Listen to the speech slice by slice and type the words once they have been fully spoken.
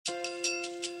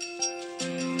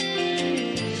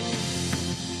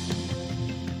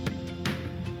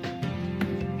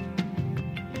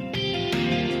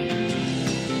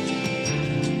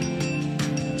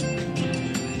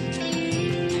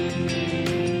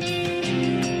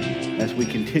as we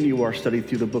continue our study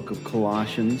through the book of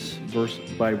Colossians, verse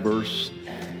by verse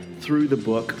through the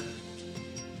book.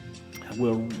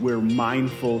 We're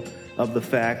mindful of the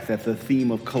fact that the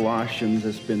theme of Colossians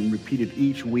has been repeated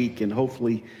each week, and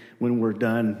hopefully when we're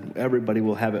done, everybody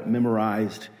will have it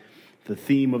memorized. The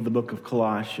theme of the book of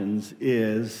Colossians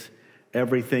is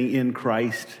everything in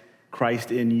Christ,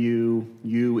 Christ in you,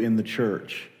 you in the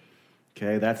church.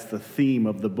 Okay, that's the theme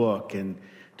of the book, and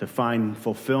to find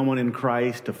fulfillment in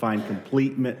Christ, to find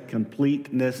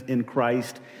completeness in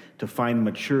Christ, to find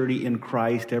maturity in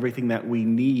Christ, everything that we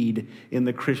need in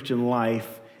the Christian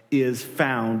life is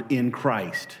found in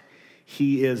Christ.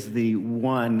 He is the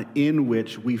one in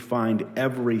which we find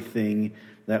everything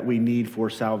that we need for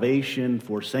salvation,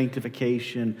 for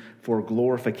sanctification, for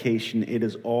glorification. It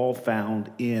is all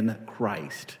found in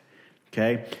Christ.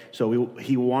 Okay? So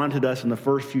he wanted us in the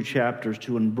first few chapters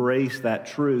to embrace that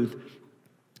truth.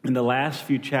 In the last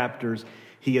few chapters,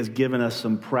 he has given us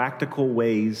some practical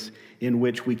ways in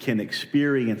which we can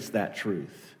experience that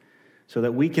truth so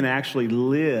that we can actually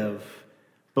live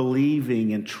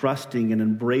believing and trusting and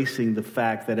embracing the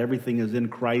fact that everything is in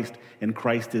Christ and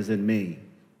Christ is in me.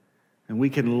 And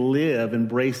we can live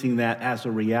embracing that as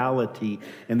a reality,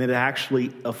 and that it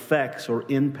actually affects or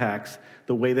impacts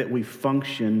the way that we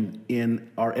function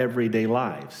in our everyday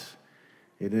lives.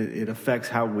 It affects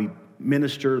how we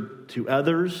minister to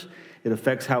others. It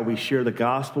affects how we share the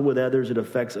gospel with others. It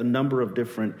affects a number of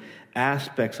different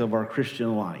aspects of our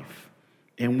Christian life.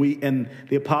 And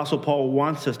the Apostle Paul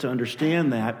wants us to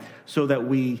understand that so that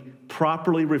we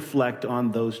properly reflect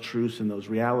on those truths and those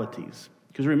realities.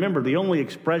 Because remember, the only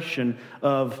expression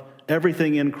of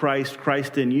everything in Christ,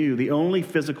 Christ in you, the only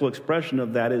physical expression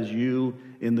of that is you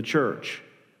in the church.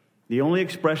 The only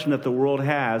expression that the world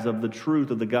has of the truth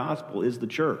of the gospel is the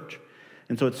church.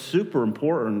 And so it's super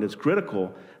important, it's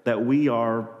critical that we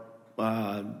are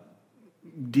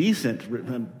decent,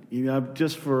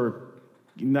 just for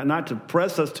not to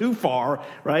press us too far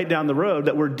right down the road,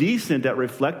 that we're decent at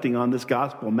reflecting on this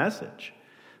gospel message,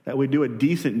 that we do a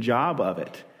decent job of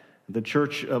it. The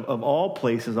church of all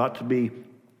places ought to be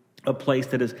a place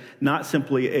that is not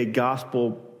simply a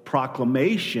gospel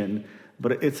proclamation,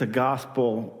 but it's a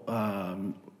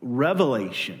gospel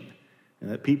revelation. And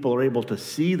that people are able to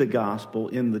see the gospel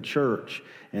in the church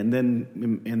and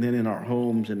then in our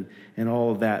homes and all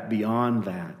of that beyond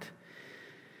that.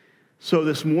 So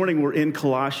this morning we're in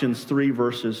Colossians 3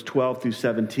 verses 12 through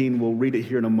 17. We'll read it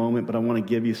here in a moment, but I want to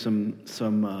give you some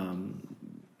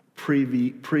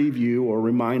preview or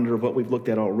reminder of what we've looked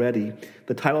at already.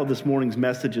 The title of this morning's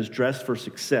message is Dress for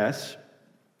Success.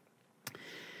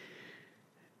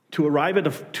 To arrive at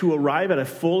a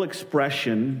full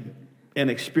expression and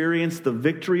experience the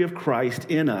victory of Christ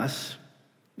in us,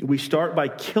 we start by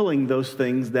killing those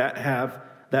things that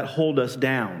hold us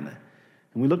down.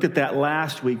 And we looked at that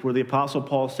last week where the Apostle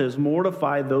Paul says,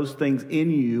 mortify those things in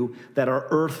you that are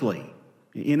earthly.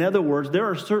 In other words, there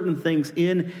are certain things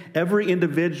in every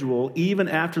individual, even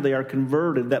after they are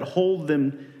converted,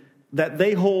 that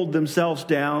they hold themselves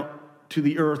down to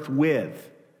the earth with.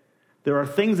 There are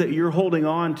things that you're holding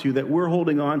on to, that we're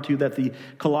holding on to, that the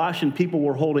Colossian people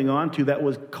were holding on to, that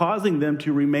was causing them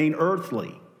to remain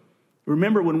earthly.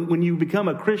 Remember, when you become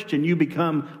a Christian, you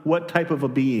become what type of a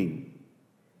being?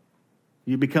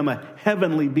 You become a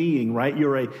heavenly being, right?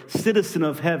 You're a citizen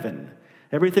of heaven.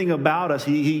 Everything about us,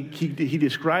 he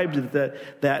describes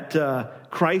it that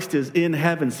Christ is in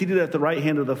heaven, seated at the right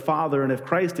hand of the Father. And if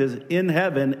Christ is in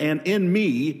heaven and in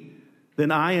me, then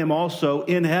I am also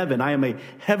in heaven. I am a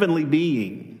heavenly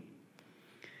being.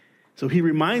 So he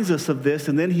reminds us of this,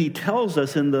 and then he tells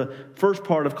us in the first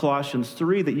part of Colossians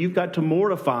 3 that you've got to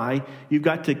mortify, you've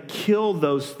got to kill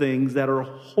those things that are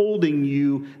holding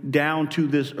you down to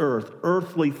this earth,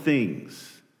 earthly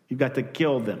things. You've got to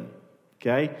kill them.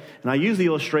 Okay? And I use the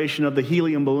illustration of the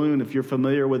helium balloon. If you're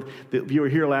familiar with, if you were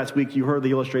here last week, you heard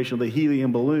the illustration of the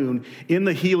helium balloon. In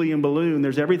the helium balloon,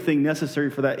 there's everything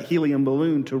necessary for that helium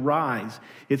balloon to rise.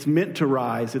 It's meant to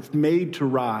rise. It's made to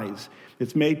rise.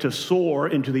 It's made to soar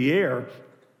into the air.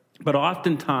 But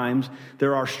oftentimes,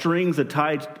 there are strings that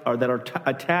are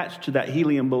attached to that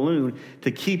helium balloon to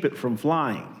keep it from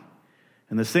flying.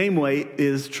 And the same way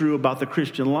is true about the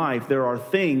Christian life. There are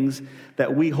things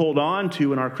that we hold on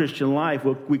to in our Christian life.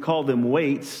 We call them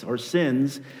weights or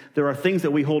sins. There are things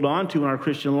that we hold on to in our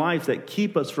Christian life that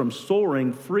keep us from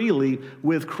soaring freely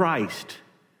with Christ.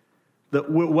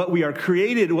 What we are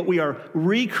created, what we are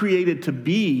recreated to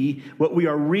be, what we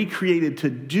are recreated to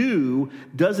do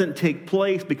doesn't take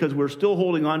place because we're still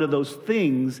holding on to those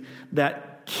things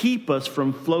that keep us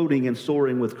from floating and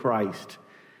soaring with Christ.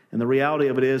 And the reality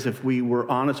of it is, if we were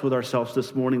honest with ourselves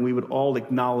this morning, we would all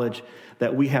acknowledge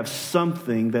that we have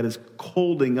something that is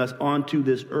holding us onto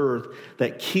this earth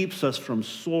that keeps us from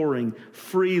soaring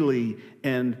freely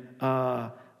and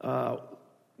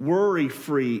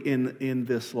worry-free in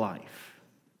this life.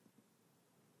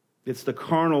 It's the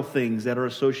carnal things that are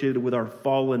associated with our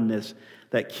fallenness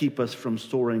that keep us from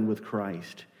soaring with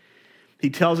Christ. He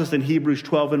tells us in Hebrews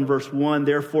 12 and verse 1,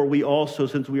 therefore we also,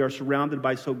 since we are surrounded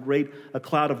by so great a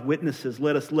cloud of witnesses,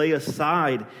 let us lay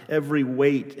aside every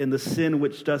weight and the sin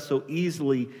which does so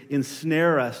easily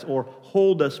ensnare us or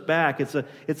hold us back. It's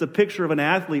a picture of an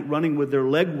athlete running with their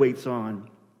leg weights on.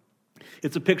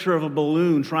 It's a picture of a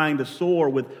balloon trying to soar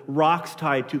with rocks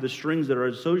tied to the strings that are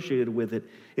associated with it.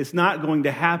 It's not going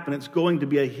to happen. It's going to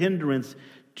be a hindrance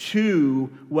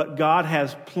to what God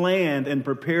has planned and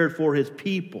prepared for his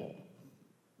people.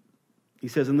 He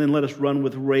says, and then let us run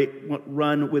with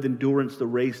endurance the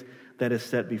race that is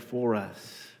set before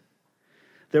us.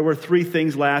 There were 3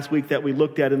 things last week that we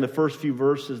looked at in the first few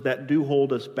verses that do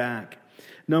hold us back.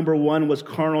 Number 1 was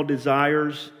carnal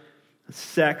desires,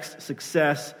 sex,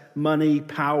 success, money,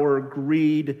 power,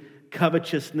 greed,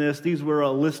 covetousness. These were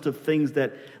a list of things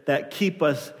that keep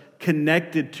us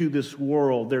connected to this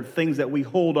world. They're things that we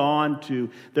hold on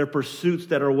to. They're pursuits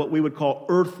that are what we would call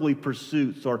earthly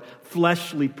pursuits or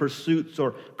fleshly pursuits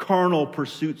or carnal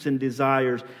pursuits and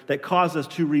desires that cause us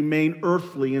to remain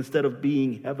earthly instead of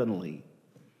being heavenly.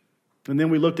 And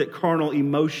then we looked at carnal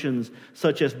emotions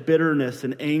such as bitterness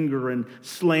and anger and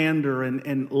slander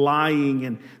and lying.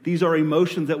 And these are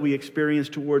emotions that we experience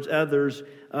towards others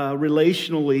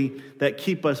relationally that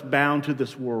keep us bound to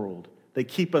this world. They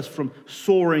keep us from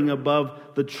soaring above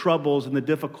the troubles and the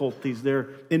difficulties.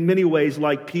 They're in many ways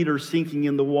like Peter sinking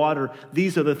in the water.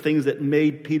 These are the things that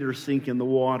made Peter sink in the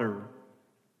water.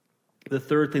 The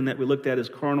third thing that we looked at is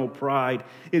carnal pride.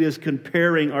 It is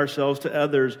comparing ourselves to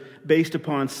others based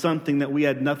upon something that we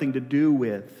had nothing to do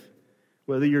with.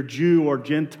 Whether you're Jew or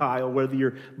Gentile, whether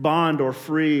you're bond or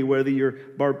free, whether you're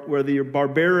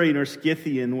barbarian or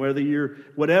Scythian, whether you're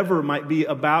whatever might be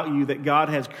about you that God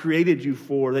has created you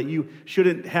for, that you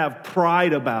shouldn't have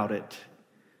pride about it.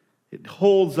 It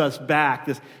holds us back.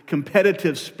 This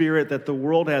competitive spirit that the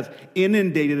world has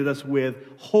inundated us with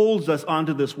holds us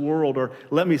onto this world, or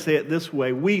let me say it this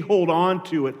way, we hold on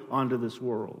to it onto this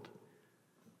world.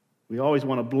 We always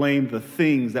want to blame the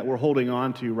things that we're holding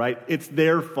on to, right? It's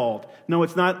their fault. No,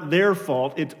 it's not their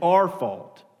fault. It's our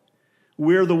fault.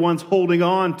 We're the ones holding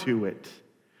on to it.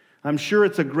 I'm sure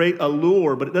it's a great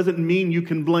allure, but it doesn't mean you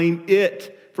can blame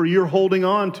it for your holding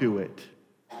on to it.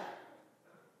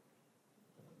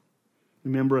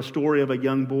 Remember a story of a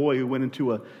young boy who went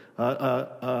into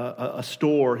a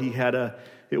store.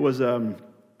 It was an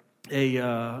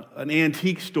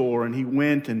antique store, and he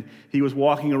went and he was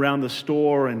walking around the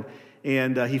store and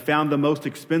he found the most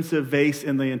expensive vase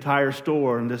in the entire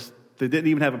store, and they didn't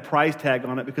even have a price tag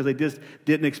on it because they just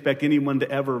didn't expect anyone to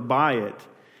ever buy it.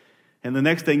 And the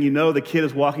next thing you know, the kid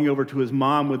is walking over to his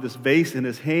mom with this vase in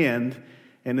his hand,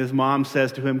 and his mom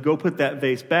says to him, "Go put that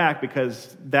vase back,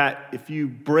 because that if you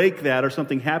break that or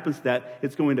something happens to that,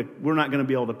 we're not going to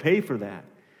be able to pay for that."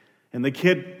 And the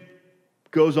kid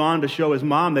goes on to show his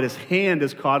mom that his hand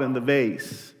is caught in the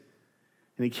vase,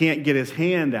 and he can't get his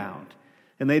hand out.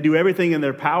 And they do everything in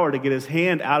their power to get his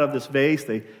hand out of this vase.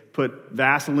 They put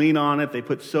Vaseline on it. They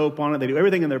put soap on it. They do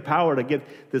everything in their power to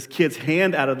get this kid's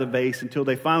hand out of the vase until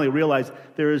they finally realize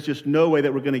there is just no way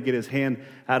that we're going to get his hand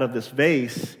out of this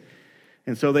vase.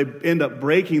 And so they end up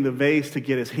breaking the vase to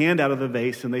get his hand out of the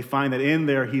vase, and they find that in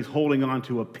there he's holding on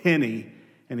to a penny.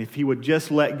 And if he would just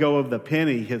let go of the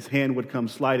penny, his hand would come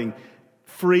sliding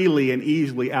freely and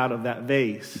easily out of that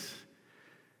vase.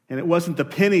 And it wasn't the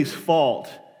penny's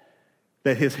fault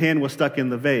that his hand was stuck in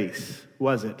the vase,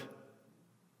 was it?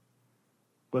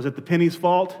 Was it the penny's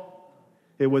fault?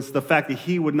 It was the fact that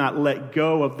he would not let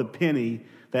go of the penny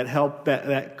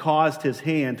that caused his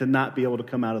hand to not be able to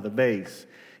come out of the vase.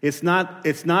 It's not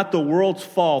the world's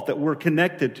fault that we're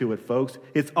connected to it, folks.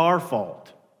 It's our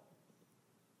fault.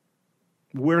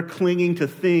 We're clinging to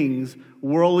things,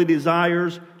 worldly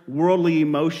desires, worldly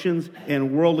emotions,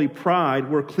 and worldly pride.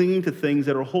 We're clinging to things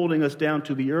that are holding us down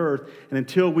to the earth. And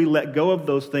until we let go of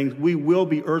those things, we will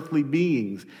be earthly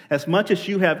beings. As much as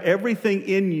you have everything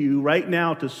in you right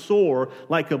now to soar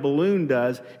like a balloon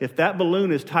does, if that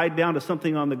balloon is tied down to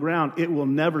something on the ground, it will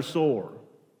never soar.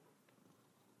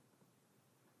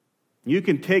 You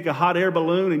can take a hot air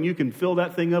balloon and you can fill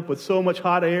that thing up with so much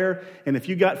hot air, and if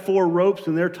you got 4 ropes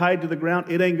and they're tied to the ground,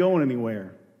 it ain't going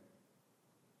anywhere.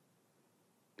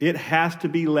 It has to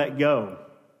be let go,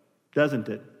 doesn't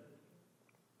it?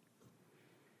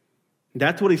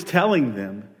 That's what he's telling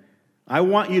them. I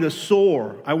want you to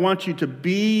soar. I want you to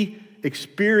be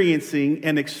experiencing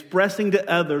and expressing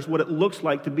to others what it looks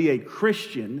like to be a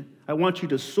Christian. I want you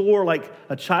to soar like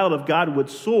a child of God would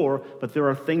soar, but there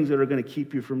are things that are going to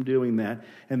keep you from doing that,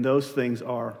 and those things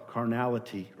are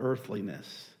carnality,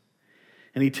 earthliness.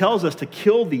 And he tells us to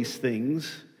kill these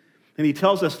things, and he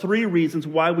tells us 3 reasons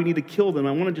why we need to kill them.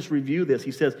 I want to just review this.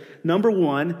 He says, number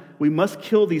 1, we must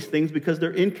kill these things because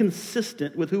they're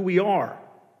inconsistent with who we are.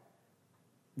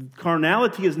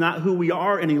 Carnality is not who we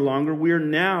are any longer. We are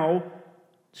now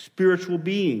spiritual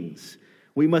beings.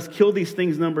 We must kill these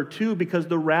things, number 2, because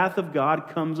the wrath of God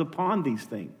comes upon these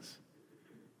things.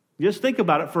 Just think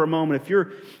about it for a moment.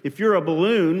 If you're a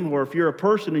balloon or if you're a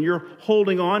person and you're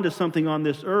holding on to something on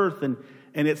this earth and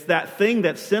it's that thing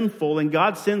that's sinful and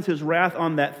God sends his wrath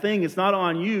on that thing, it's not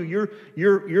on you.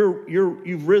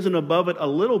 You've risen above it a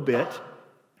little bit,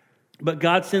 but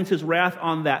God sends his wrath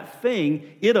on that thing.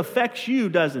 It affects you,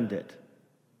 doesn't it?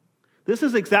 This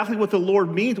is exactly what the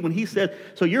Lord means when he said,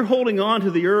 so you're holding on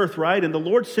to the earth, right? And the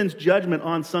Lord sends judgment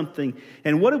on something.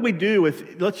 And what do we do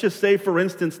if, let's just say, for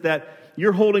instance, that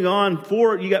you're holding on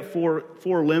you got four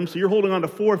limbs, so you're holding on to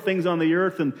 4 things on the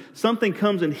earth, and something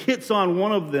comes and hits on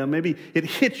one of them. Maybe it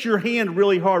hits your hand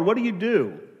really hard. What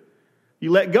do?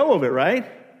 You let go of it,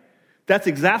 right? That's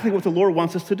exactly what the Lord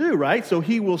wants us to do, right? So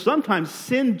he will sometimes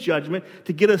send judgment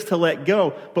to get us to let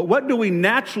go. But what do we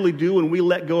naturally do when we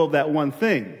let go of that one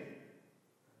thing?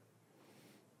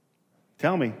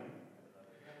 Tell me.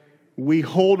 We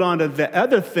hold on to the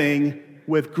other thing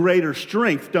with greater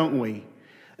strength, don't we?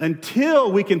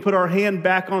 Until we can put our hand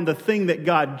back on the thing that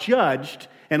God judged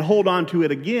and hold on to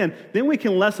it again, then we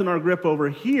can lessen our grip over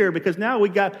here, because now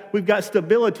we've got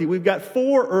stability. We've got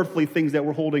 4 earthly things that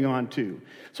we're holding on to.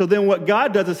 So then what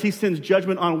God does is he sends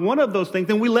judgment on one of those things,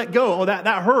 then we let go. Oh, that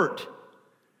hurt.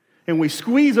 And we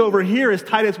squeeze over here as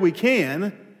tight as we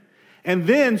can. And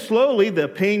then slowly the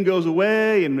pain goes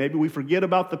away, and maybe we forget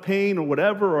about the pain or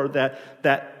whatever, or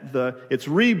it's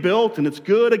rebuilt and it's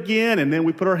good again, and then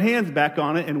we put our hands back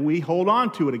on it and we hold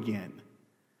on to it again.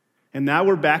 And now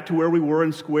we're back to where we were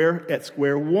at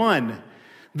square one.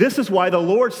 This is why the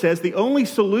Lord says the only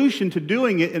solution to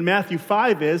doing it in Matthew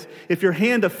 5 is, if your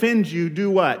hand offends you, do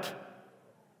what?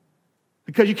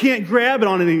 Because you can't grab it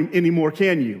on it anymore,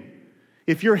 can you?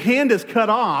 If your hand is cut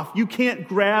off, you can't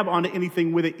grab onto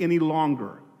anything with it any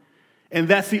longer. And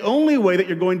that's the only way that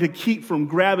you're going to keep from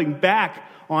grabbing back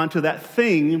onto that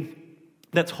thing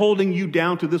that's holding you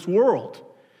down to this world,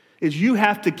 is you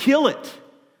have to kill it.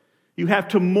 You have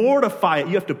to mortify it.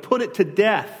 You have to put it to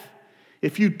death.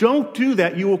 If you don't do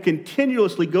that, you will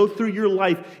continuously go through your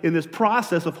life in this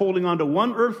process of holding on to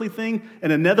one earthly thing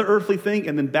and another earthly thing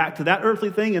and then back to that earthly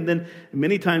thing. And then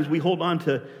many times we hold on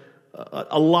to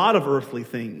a lot of earthly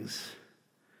things.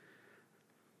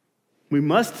 We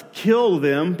must kill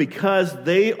them because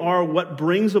they are what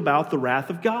brings about the wrath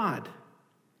of God.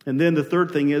 And then the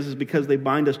third thing is because they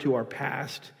bind us to our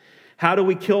past. How do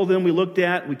we kill them?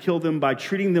 We kill them by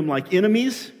treating them like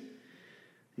enemies.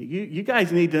 You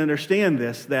guys need to understand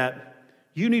this, that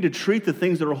you need to treat the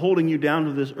things that are holding you down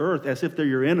to this earth as if they're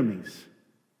your enemies,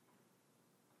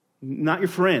 not your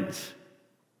friends.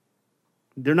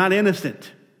 They're not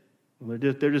innocent.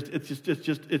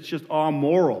 It's just all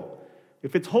moral.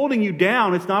 If it's holding you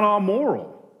down, it's not all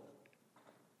moral.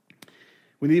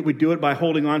 We do it by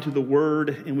holding on to the Word,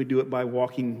 and we do it by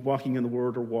walking in the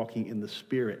Word or walking in the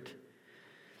Spirit.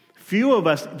 Few of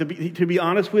us, to be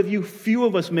honest with you, few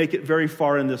of us make it very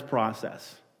far in this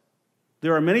process.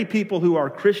 There are many people who are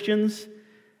Christians.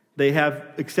 They have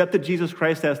accepted Jesus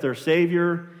Christ as their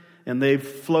Savior, and they're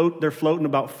floating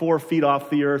about 4 feet off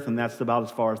the earth, and that's about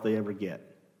as far as they ever get.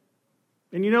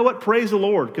 And you know what? Praise the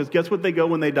Lord, because guess what they go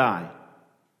when they die?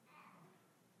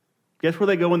 Guess where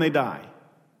they go when they die?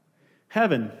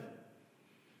 Heaven.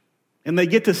 And they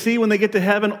get to see, when they get to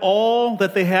heaven, all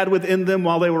that they had within them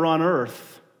while they were on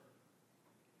earth.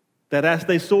 That as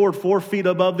they soared 4 feet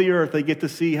above the earth, they get to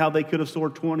see how they could have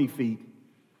soared 20 feet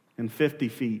and 50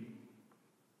 feet.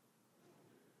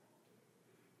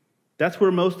 That's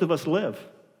where most of us live.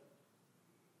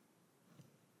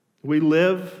 We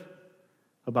live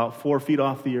about 4 feet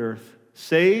off the earth.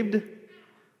 Saved,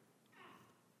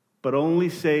 but only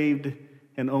saved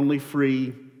and only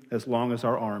free as long as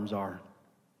our arms are.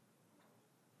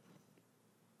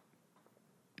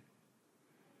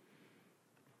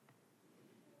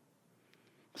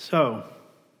 So,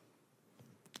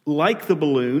 like the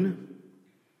balloon,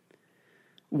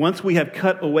 once we have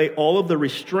cut away all of the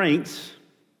restraints,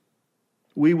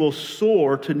 we will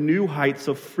soar to new heights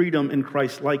of freedom in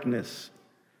Christ-likeness.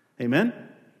 Amen?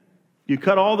 You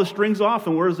cut all the strings off,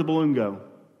 and where does the balloon go?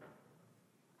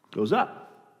 Goes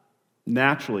up.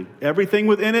 Naturally. Everything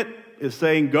within it is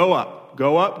saying, go up,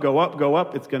 go up, go up, go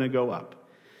up. It's going to go up.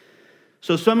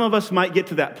 So some of us might get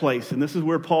to that place, and this is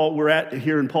where we're at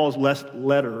here in Paul's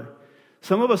letter.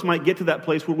 Some of us might get to that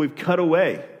place where we've cut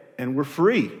away and we're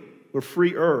free. We're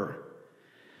freer.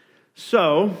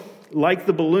 So, like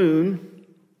the balloon,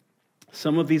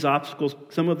 some of these obstacles,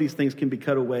 some of these things can be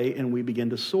cut away and we begin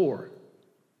to soar.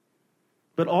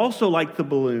 But also like the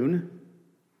balloon,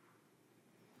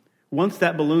 once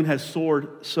that balloon has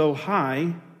soared so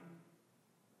high,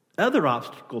 other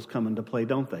obstacles come into play,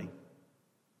 don't they?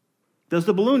 Does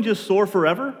the balloon just soar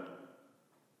forever?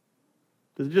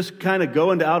 Does it just kind of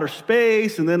go into outer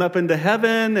space and then up into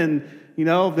heaven and,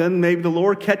 then maybe the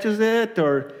Lord catches it?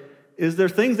 Or is there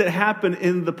things that happen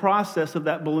in the process of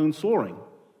that balloon soaring?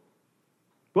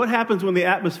 What happens when the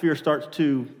atmosphere starts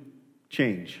to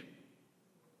change?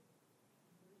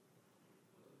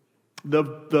 The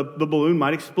balloon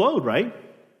might explode, right?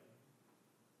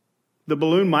 The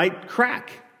balloon might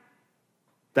crack.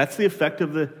 That's the effect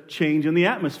of the change in the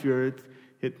atmosphere.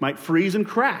 It might freeze and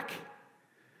crack.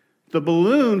 The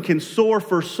balloon can soar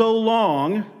for so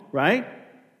long, right?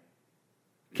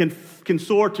 Can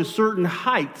soar to certain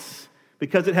heights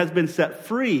because it has been set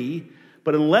free.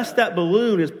 But unless that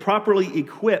balloon is properly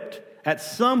equipped, at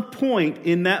some point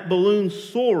in that balloon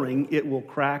soaring, it will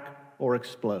crack or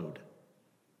explode.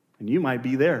 And you might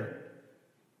be there.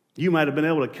 You might have been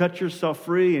able to cut yourself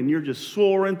free and you're just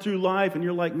soaring through life and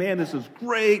you're like, man, this is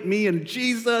great, me and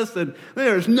Jesus, and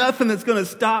there's nothing that's going to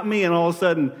stop me. And all of a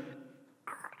sudden,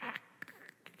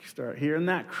 you start hearing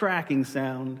that cracking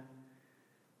sound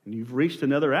and you've reached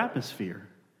another atmosphere.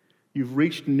 You've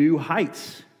reached new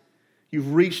heights.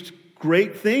 You've reached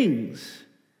great things.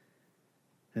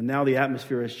 And now the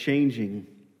atmosphere is changing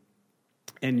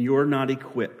and you're not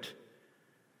equipped.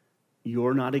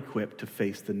 You're not equipped to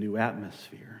face the new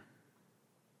atmosphere.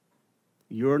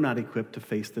 You're not equipped to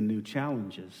face the new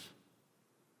challenges.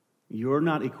 You're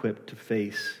not equipped to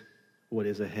face what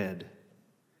is ahead.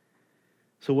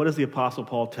 So what does the Apostle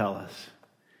Paul tell us?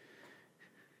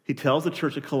 He tells the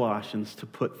church of Colossians to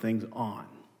put things on.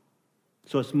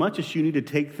 So as much as you need to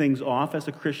take things off as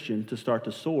a Christian to start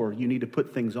to soar, you need to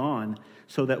put things on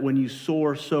so that when you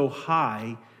soar so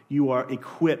high, you are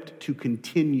equipped to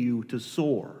continue to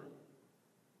soar.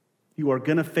 You are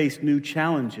going to face new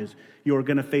challenges. You are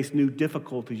going to face new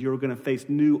difficulties. You are going to face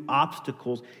new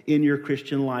obstacles in your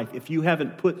Christian life. If you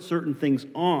haven't put certain things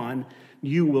on,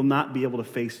 you will not be able to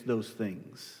face those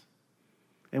things.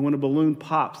 And when a balloon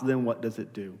pops, then what does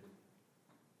it do?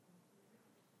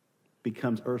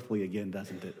 Becomes earthly again,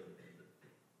 doesn't it?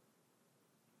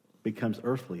 Becomes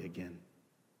earthly again.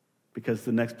 Because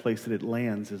the next place that it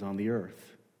lands is on the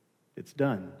earth. It's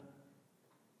done.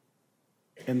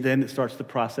 And then it starts the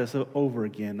process over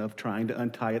again of trying to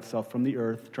untie itself from the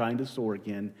earth, trying to soar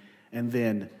again, and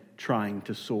then trying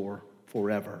to soar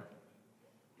forever.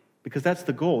 Because that's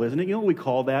the goal, isn't it? You know what we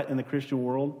call that in the Christian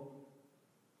world?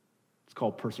 It's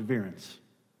called perseverance.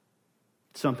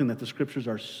 It's something that the scriptures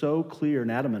are so clear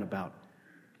and adamant about.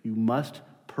 You must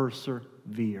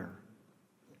persevere.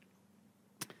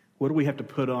 What do we have to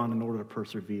put on in order to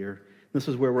persevere? This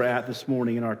is where we're at this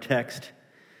morning in our text.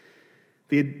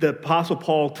 The Apostle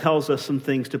Paul tells us some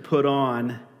things to put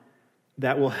on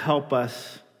that will help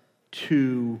us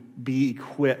to be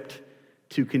equipped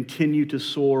to continue to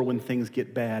soar when things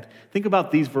get bad. Think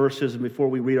about these verses before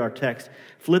we read our text.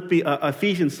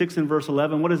 Ephesians 6 and verse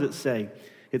 11, what does it say?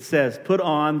 It says, put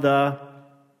on the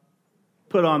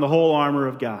whole armor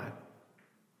of God.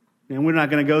 And we're not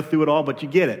going to go through it all, but you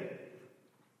get it.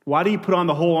 Why do you put on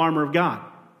the whole armor of God?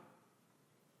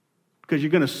 Because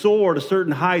you're going to soar to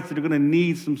certain heights that are going to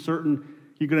need some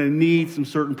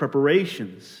certain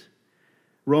preparations.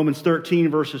 Romans 13,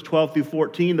 verses 12 through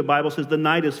 14, the Bible says, the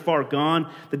night is far gone,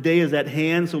 the day is at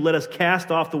hand, so let us cast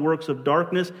off the works of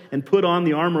darkness and put on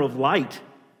the armor of light.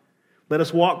 Let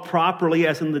us walk properly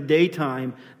as in the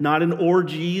daytime, not in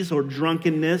orgies or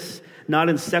drunkenness, not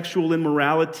in sexual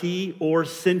immorality or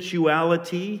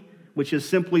sensuality, which is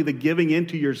simply the giving in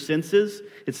to your senses.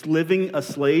 It's living a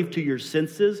slave to your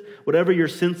senses. Whatever your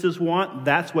senses want,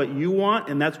 that's what you want,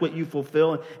 and that's what you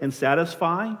fulfill and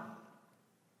satisfy.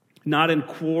 Not in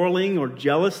quarreling or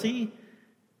jealousy.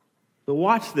 But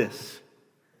watch this.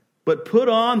 But put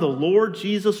on the Lord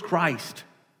Jesus Christ.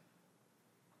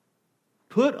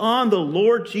 Put on the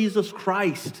Lord Jesus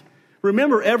Christ.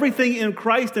 Remember, everything in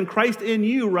Christ and Christ in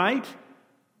you, right?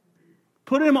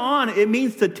 Put him on. It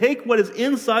means to take what is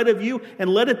inside of you and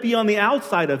let it be on the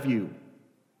outside of you.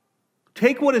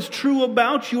 Take what is true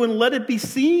about you and let it be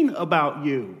seen about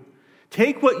you.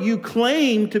 Take what you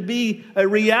claim to be a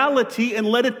reality and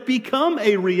let it become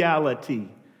a reality.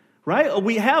 right?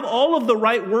 We have all of the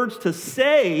right words to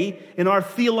say in our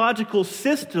theological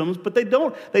systems, but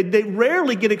they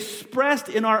rarely get expressed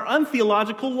in our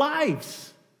untheological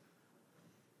lives.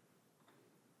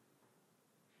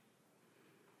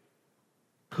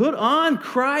 Put on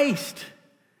Christ.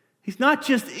 He's not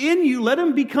just in you. Let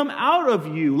him become out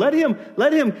of you. Let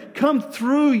him come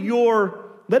through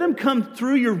your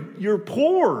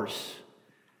pores.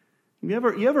 You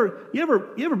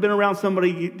ever been around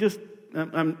somebody?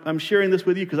 I'm sharing this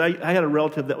with you because I had a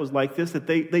relative that was like this, that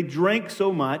they drank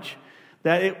so much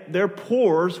that their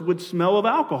pores would smell of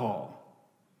alcohol.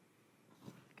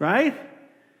 Right?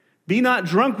 Be not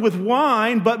drunk with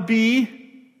wine, but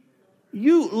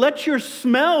let your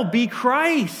smell be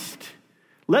Christ.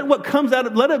 Let what comes out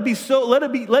of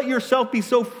let yourself be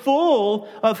so full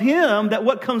of him that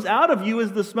what comes out of you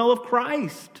is the smell of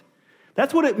Christ.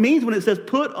 That's what it means when it says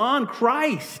put on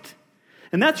Christ.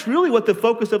 And that's really what the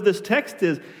focus of this text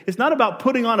is. It's not about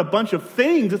putting on a bunch of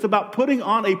things, it's about putting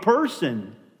on a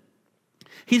person.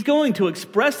 He's going to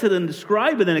express it and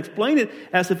describe it and explain it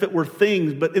as if it were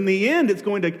things, but in the end it's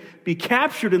going to be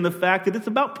captured in the fact that it's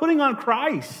about putting on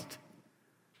Christ.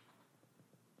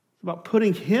 It's about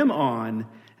putting him on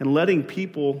and letting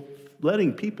people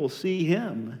see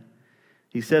him.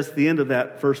 He says at the end of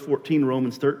that, verse 14,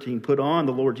 Romans 13, put on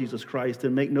the Lord Jesus Christ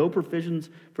and make no provisions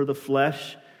for the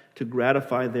flesh to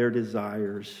gratify their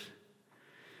desires.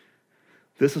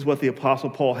 This is what the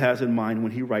Apostle Paul has in mind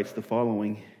when he writes the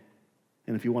following.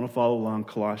 And if you want to follow along,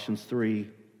 Colossians 3,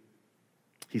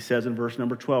 he says in verse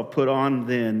number 12, put on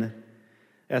then,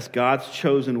 as God's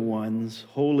chosen ones,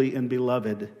 holy and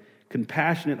beloved,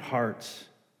 compassionate hearts,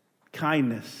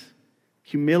 kindness,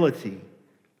 humility,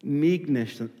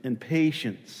 meekness, and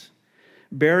patience,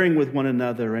 bearing with one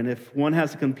another, and if one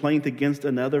has a complaint against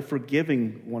another,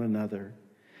 forgiving one another.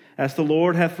 As the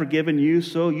Lord hath forgiven you,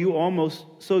 so you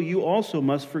also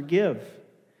must forgive.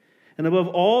 And above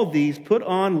all these, put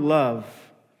on love,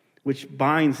 which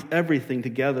binds everything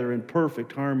together in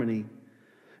perfect harmony.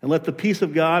 And let the peace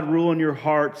of God rule in your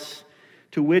hearts,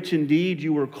 to which indeed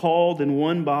you were called in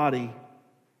one body.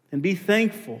 And be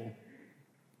thankful.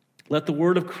 Let the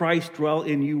word of Christ dwell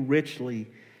in you richly,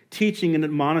 teaching and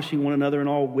admonishing one another in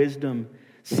all wisdom,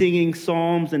 singing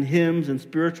psalms and hymns and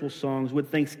spiritual songs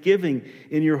with thanksgiving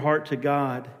in your heart to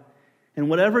God. And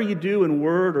whatever you do in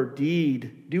word or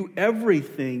deed, do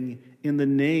everything in the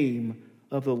name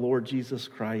of the Lord Jesus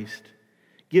Christ,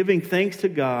 giving thanks to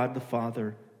God the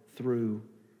Father through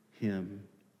him.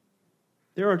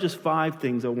 There are just 5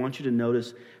 things I want you to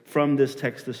notice from this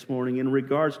text this morning in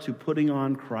regards to putting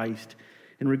on Christ,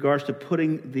 in regards to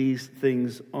putting these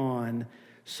things on,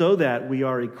 so that we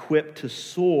are equipped to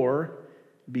soar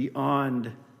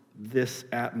beyond this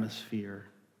atmosphere.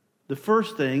 The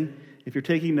first thing, if you're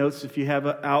taking notes, if you have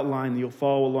an outline, you'll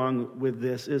follow along with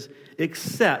this, is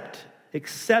accept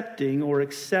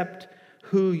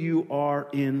who you are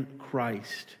in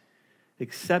Christ.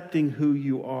 Accepting who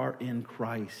you are in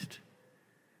Christ.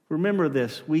 Remember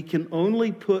this, we can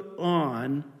only put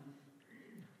on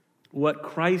what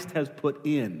Christ has put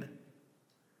in.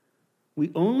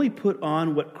 We only put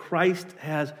on what Christ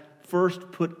has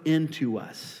first put into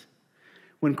us.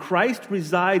 When Christ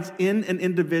resides in an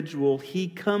individual, he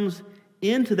comes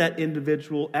into that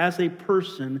individual as a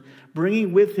person,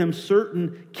 bringing with him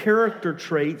certain character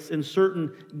traits and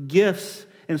certain gifts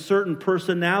and certain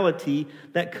personality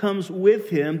that comes with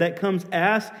him, that comes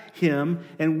as him,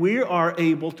 and we are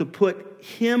able to put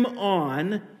him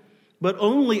on, but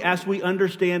only as we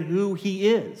understand who he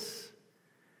is.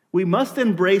 We must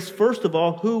embrace, first of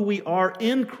all, who we are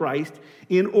in Christ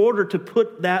in order to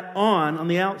put that on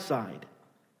the outside.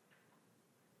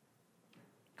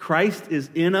 Christ is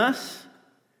in us,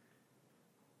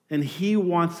 and he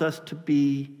wants us to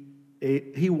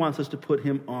put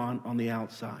him on the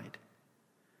outside.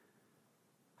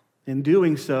 In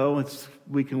doing so,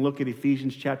 we can look at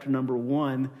Ephesians chapter number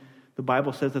 1. The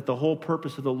Bible says that the whole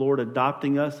purpose of the Lord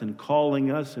adopting us and calling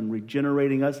us and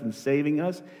regenerating us and saving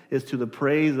us is to the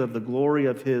praise of the glory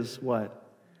of his what?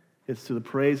 It's to the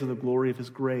praise of the glory of his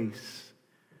grace.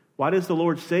 Why does the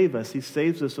Lord save us? He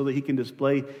saves us so that he can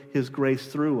display his grace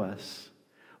through us.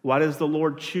 Why does the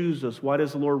Lord choose us? Why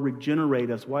does the Lord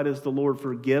regenerate us? Why does the Lord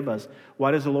forgive us?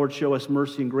 Why does the Lord show us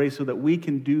mercy and grace so that we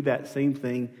can do that same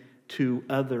thing to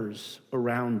others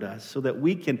around us, so that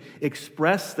we can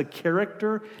express the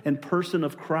character and person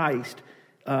of Christ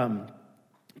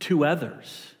to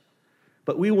others?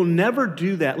 But we will never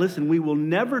do that. Listen, we will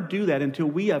never do that until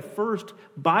we have first,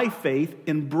 by faith,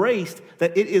 embraced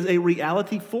that it is a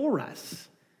reality for us.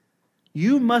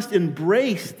 You must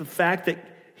embrace the fact that,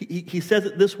 he says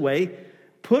it this way,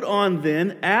 Put on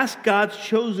then, ask God's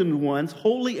chosen ones,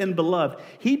 holy and beloved.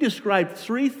 He described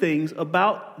three things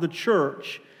about the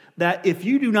church that if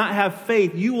you do not have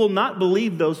faith, you will not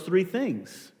believe those three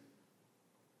things.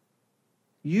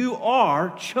 You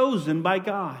are chosen by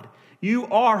God. You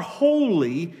are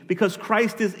holy because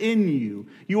Christ is in you.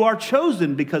 You are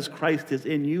chosen because Christ is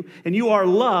in you. And you are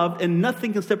loved, and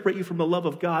nothing can separate you from the love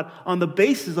of God on the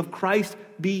basis of Christ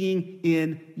being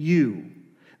in you.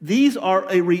 These are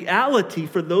a reality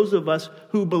for those of us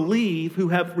who believe, who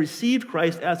have received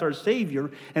Christ as our Savior,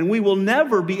 and we will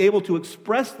never be able to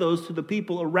express those to the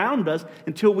people around us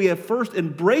until we have first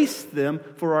embraced them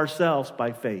for ourselves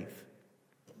by faith.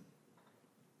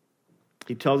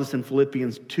 He tells us in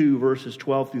Philippians 2, verses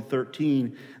 12 through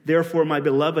 13, "Therefore, my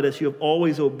beloved, as you have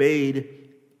always obeyed,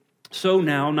 so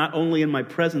now, not only in my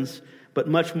presence, but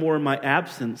much more in my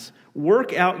absence,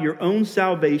 work out your own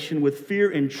salvation with fear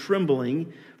and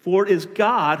trembling, for it is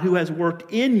God who has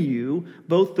worked in you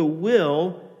both the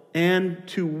will and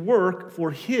to work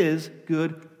for his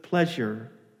good pleasure."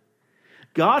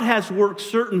 God has worked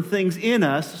certain things in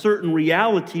us, certain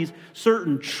realities,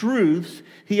 certain truths.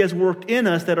 He has worked in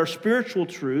us that are spiritual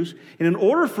truths. And in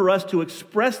order for us to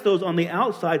express those on the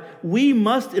outside, we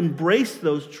must embrace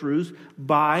those truths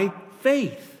by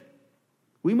faith.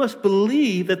 We must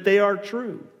believe that they are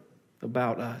true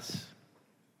about us.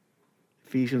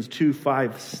 Ephesians 2,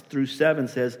 5 through 7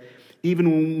 says,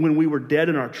 "Even when we were dead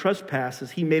in our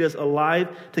trespasses, he made us alive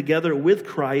together with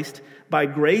Christ. By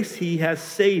grace he has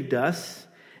saved us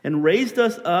and raised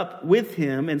us up with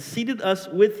him and seated us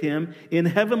with him in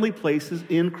heavenly places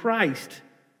in Christ."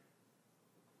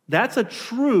 That's a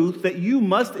truth that you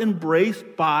must embrace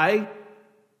by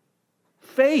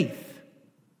faith.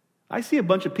 I see a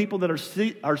bunch of people that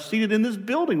are seated in this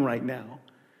building right now.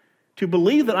 To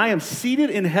believe that I am seated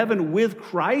in heaven with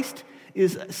Christ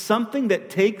is something that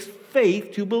takes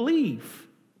faith to believe.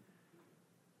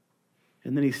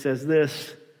 And then he says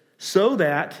this, "So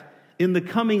that in the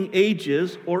coming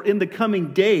ages or in the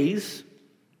coming days,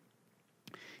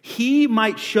 he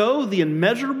might show the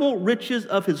immeasurable riches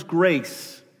of his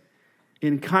grace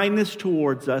in kindness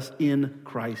towards us in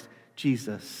Christ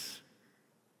Jesus."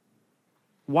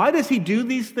 Why does he do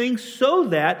these things? So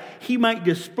that he might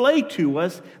display to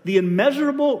us the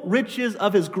immeasurable riches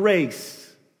of his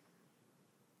grace.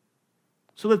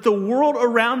 So that the world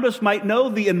around us might know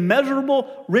the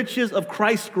immeasurable riches of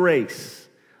Christ's grace,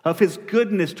 of his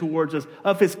goodness towards us,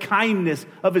 of his kindness,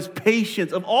 of his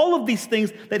patience, of all of these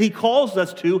things that he calls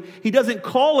us to. He doesn't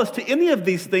call us to any of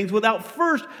these things without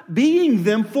first being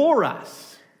them for us.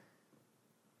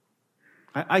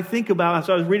 I think about, as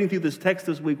I was reading through this text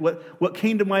this week, what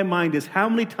came to my mind is how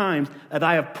many times that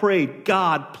I have prayed,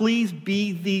 "God, please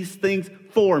be these things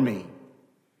for me."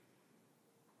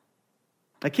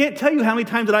 I can't tell you how many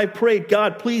times that I've prayed,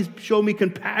 "God, please show me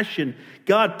compassion.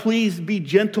 God, please be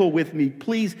gentle with me.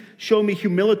 Please show me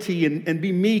humility and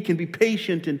be meek and be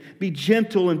patient and be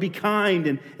gentle and be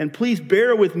kind and please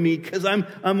bear with me because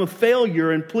I'm a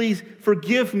failure and please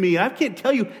forgive me." I can't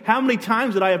tell you how many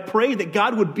times that I have prayed that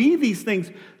God would be these things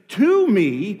to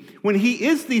me when he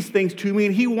is these things to me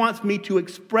and he wants me to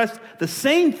express the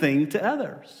same thing to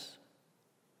others.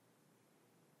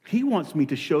 He wants me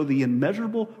to show the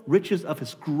immeasurable riches of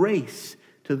his grace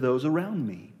to those around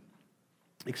me,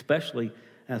 especially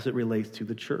as it relates to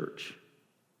the church.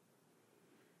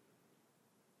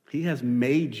 He has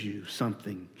made you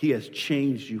something. He has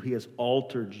changed you. He has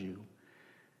altered you.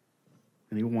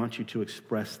 And he wants you to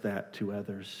express that to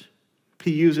others.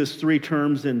 He uses three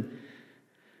terms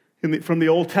from the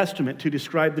Old Testament to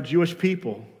describe the Jewish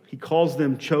people. He calls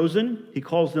them chosen, he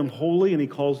calls them holy, and he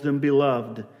calls them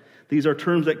beloved. These are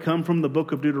terms that come from the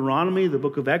book of Deuteronomy, the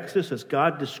book of Exodus, as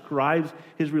God describes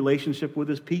his relationship with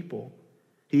his people.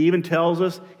 He even tells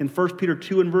us in 1 Peter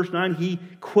 2 and verse 9, he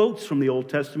quotes from the Old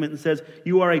Testament and says,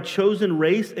 "You are a chosen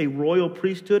race, a royal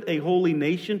priesthood, a holy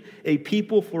nation, a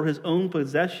people for his own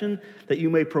possession, that you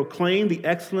may proclaim the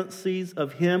excellencies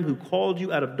of him who called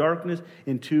you out of darkness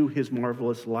into his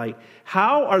marvelous light."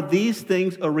 How are these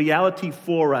things a reality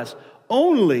for us?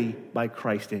 Only by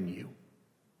Christ in you.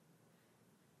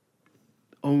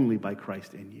 Only by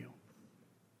Christ in you.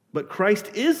 But Christ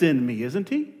is in me, isn't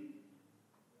he?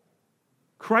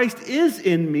 Christ is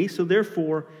in me, so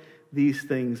therefore these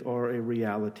things are a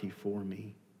reality for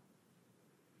me.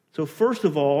 So first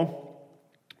of all,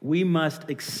 we must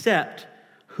accept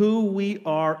who we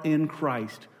are in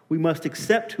Christ. We must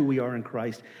accept who we are in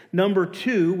Christ. Number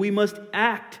two, we must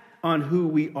act on who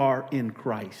we are in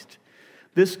Christ.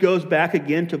 This goes back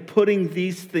again to putting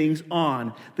these things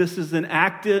on. This is an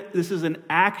action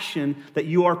that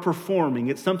you are performing.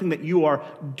 It's something that you are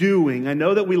doing. I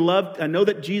know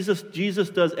that Jesus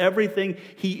does everything.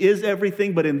 He is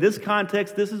everything, but in this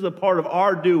context, this is a part of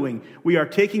our doing. We are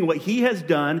taking what he has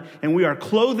done and we are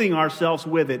clothing ourselves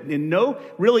with it. In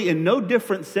no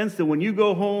different sense than when you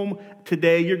go home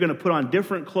today, you're going to put on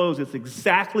different clothes. It's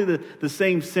exactly the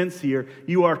same sense here.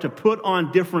 You are to put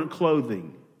on different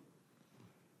clothing.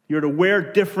 You're to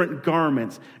wear different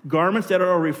garments that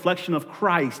are a reflection of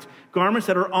Christ, garments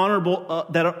that are honorable,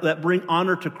 that bring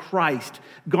honor to Christ,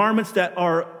 garments that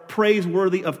are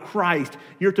praiseworthy of Christ.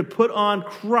 You're to put on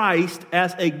Christ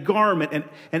as a garment,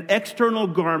 an external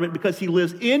garment, because he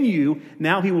lives in you.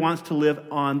 Now he wants to live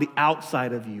on the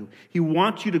outside of you. He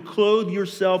wants you to clothe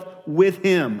yourself with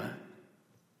him.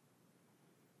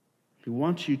 He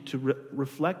wants you to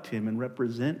reflect him and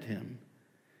represent him.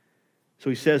 So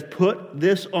he says, put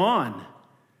this on.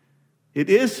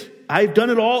 I've done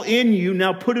it all in you,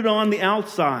 now put it on the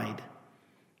outside.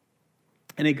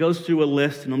 And he goes through a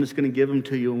list, and I'm just going to give them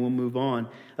to you and we'll move on.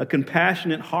 A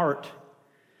compassionate heart.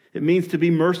 It means to be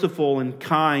merciful and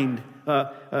kind.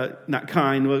 Not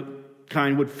kind,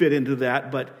 kind would fit into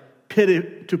that, but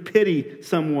to pity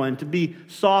someone, to be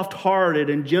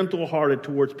soft-hearted and gentle-hearted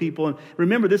towards people. And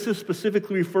remember, this is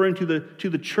specifically referring to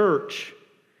the church.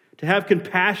 To have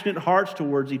compassionate hearts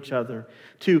towards each other,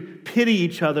 to pity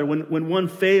each other when one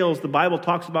fails. The Bible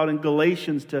talks about in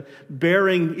Galatians to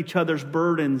bearing each other's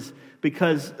burdens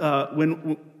because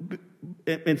and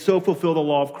so fulfill the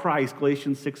law of Christ.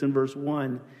 Galatians 6 and verse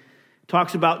 1.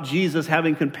 Talks about Jesus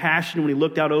having compassion when he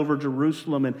looked out over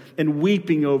Jerusalem and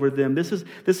weeping over them. This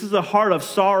is a heart of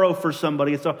sorrow for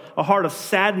somebody. It's a heart of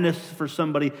sadness for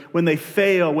somebody when they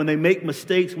fail, when they make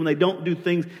mistakes, when they don't do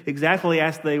things exactly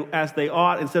as they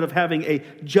ought. Instead of having a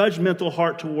judgmental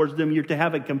heart towards them, you're to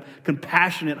have a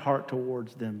compassionate heart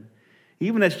towards them.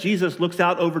 Even as Jesus looks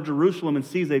out over Jerusalem and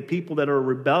sees a people that are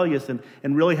rebellious and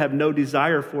really have no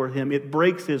desire for him, it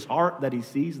breaks his heart that he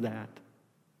sees that.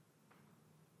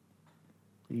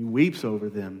 He weeps over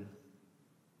them.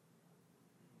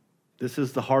 This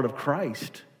is the heart of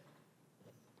Christ.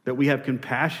 That we have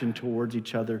compassion towards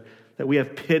each other. That we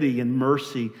have pity and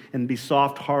mercy and be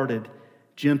soft-hearted,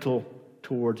 gentle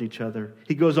towards each other.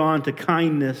 He goes on to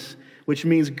kindness, which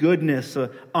means goodness,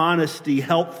 honesty,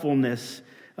 helpfulness.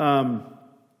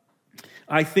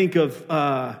 I think of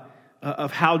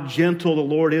how gentle the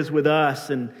Lord is with us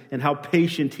and how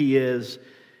patient he is.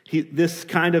 This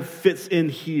kind of fits in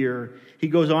here. He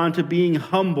goes on to being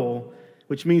humble,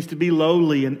 which means to be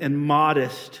lowly and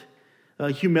modest.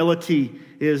 Humility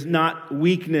is not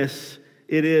weakness.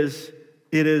 It's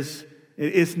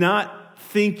not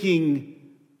thinking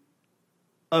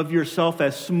of yourself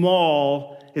as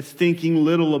small. It's thinking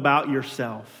little about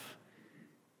yourself.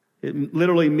 It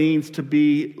literally means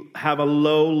to have a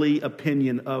lowly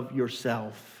opinion of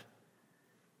yourself.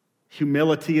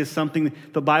 Humility is something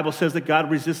the Bible says that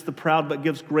God resists the proud but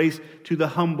gives grace to the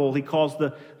humble. He calls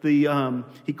the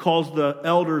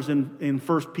elders in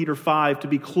 1 Peter 5 to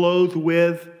be clothed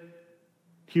with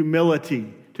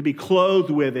humility, to be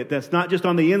clothed with it. That's not just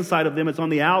on the inside of them, it's on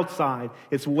the outside.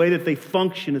 It's the way that they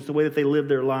function, it's the way that they live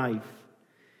their life.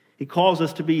 He calls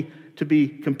us to be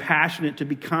compassionate, to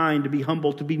be kind, to be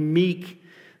humble, to be meek.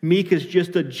 Meek is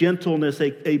just a gentleness,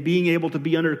 a being able to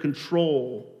be under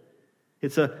control.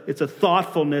 It's a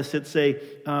thoughtfulness. It's a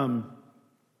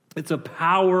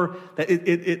power that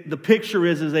the picture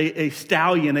is a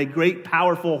stallion, a great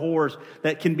powerful horse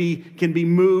that can be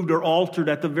moved or altered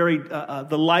at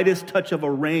the lightest touch of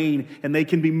a rein, and they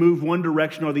can be moved one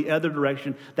direction or the other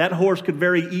direction. That horse could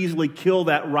very easily kill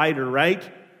that rider, right?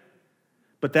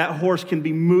 But that horse can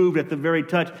be moved at the very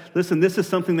touch. Listen, this is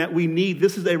something that we need.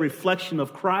 This is a reflection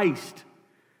of Christ.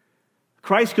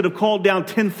 Christ could have called down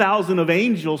 10,000 of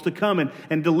angels to come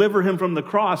and deliver him from the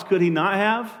cross. Could he not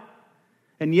have?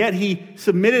 And yet he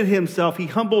submitted himself. He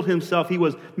humbled himself. He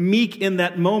was meek in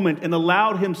that moment and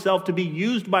allowed himself to be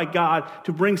used by God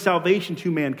to bring salvation to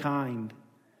mankind.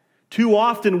 Too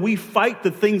often we fight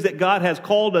the things that God has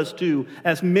called us to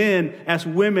as men, as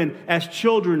women, as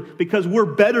children, because we're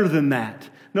better than that.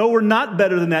 No, we're not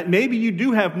better than that. Maybe you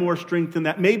do have more strength than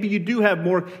that. Maybe you do have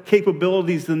more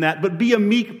capabilities than that. But be a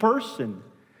meek person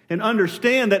and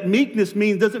understand that meekness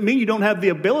doesn't mean you don't have the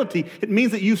ability. It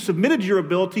means that you submitted your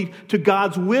ability to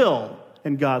God's will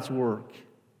and God's work.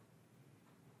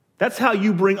 That's how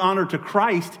you bring honor to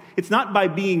Christ. It's not by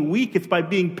being weak, it's by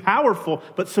being powerful,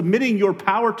 but submitting your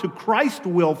power to Christ's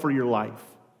will for your life.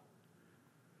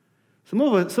 Some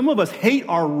of us hate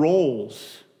our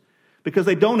roles because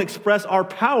they don't express our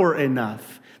power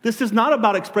enough. This is not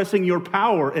about expressing your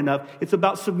power enough. It's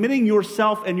about submitting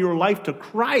yourself and your life to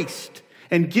Christ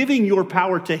and giving your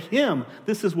power to Him.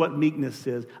 This is what meekness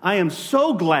is. I am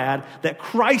so glad that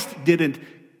Christ didn't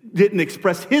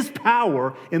express His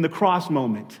power in the cross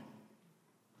moment.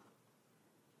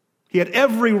 He had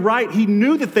every right. He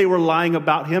knew that they were lying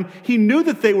about Him. He knew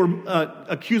that they were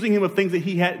accusing Him of things that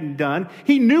He hadn't done.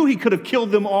 He knew He could have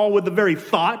killed them all with the very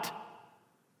thought.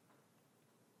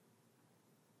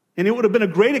 And it would have been a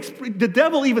great, the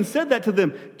devil even said that to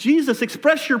them. Jesus,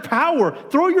 express your power.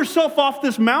 Throw yourself off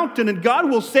this mountain and God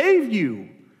will save you.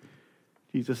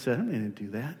 Jesus said, I didn't do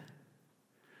that.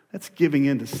 That's giving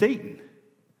in to Satan.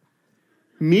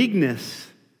 Meekness,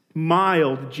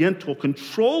 mild, gentle,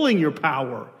 controlling your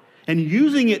power and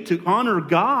using it to honor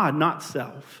God, not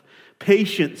self.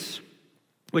 Patience,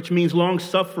 which means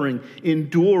long-suffering,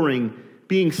 enduring,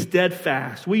 being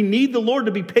steadfast. We need the Lord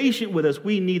to be patient with us.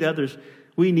 We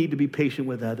need to be patient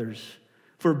with others.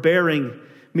 Forbearing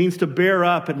means to bear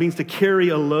up. It means to carry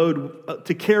a load,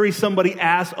 to carry somebody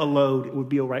as a load. It would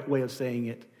be a right way of saying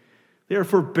it. They are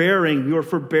forbearing. You are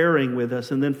forbearing with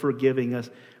us and then forgiving us,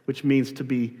 which means to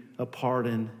be a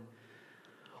pardon.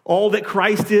 All that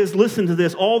Christ is, listen to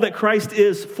this, all that Christ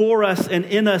is for us and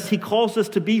in us, He calls us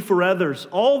to be for others.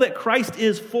 All that Christ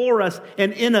is for us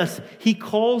and in us, He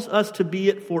calls us to be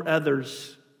it for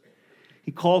others.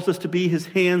 He calls us to be His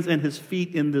hands and His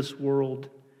feet in this world.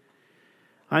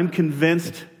 I'm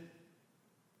convinced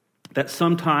that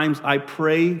sometimes I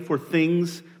pray for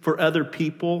things for other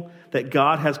people that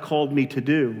God has called me to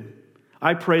do.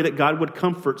 I pray that God would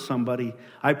comfort somebody.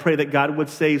 I pray that God would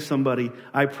save somebody.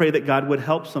 I pray that God would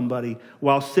help somebody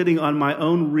while sitting on my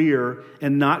own rear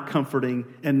and not comforting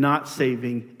and not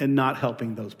saving and not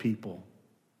helping those people.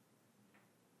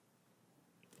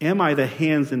 Am I the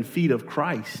hands and feet of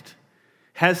Christ?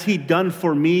 Has He done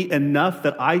for me enough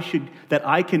that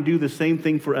I can do the same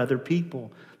thing for other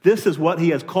people? This is what He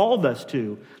has called us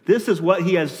to. This is what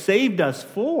He has saved us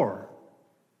for.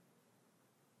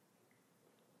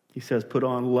 He says, put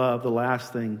on love. The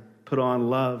last thing, put on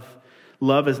love.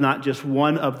 Love is not just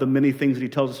one of the many things that He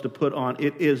tells us to put on.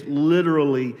 It is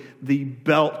literally the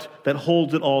belt that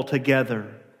holds it all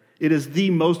together. It is the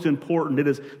most important. It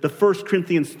is the 1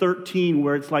 Corinthians 13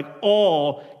 where it's like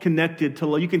all connected to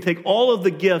love. You can take all of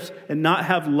the gifts and not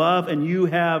have love and you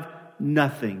have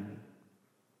nothing.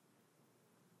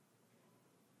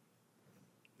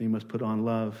 You must put on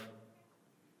love.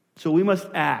 So we must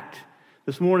act.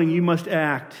 This morning you must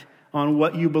act on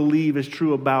what you believe is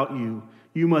true about you.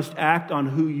 You must act on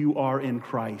who you are in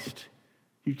Christ.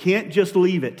 You can't just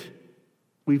leave it.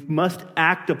 We must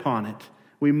act upon it.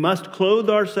 We must clothe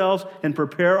ourselves and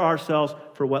prepare ourselves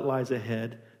for what lies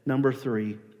ahead. Number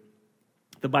 3,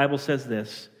 the Bible says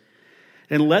this,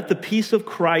 and let the peace of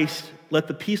Christ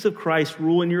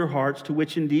rule in your hearts, to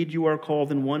which indeed you are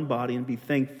called in one body, and be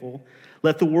thankful.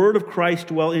 Let the word of Christ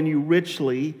dwell in you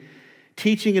richly,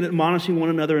 teaching and admonishing one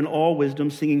another in all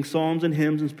wisdom, singing psalms and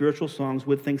hymns and spiritual songs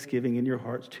with thanksgiving in your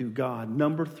hearts to God.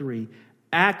 Number 3,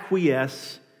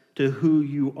 acquiesce to who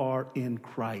you are in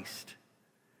Christ.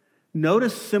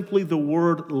 Notice simply the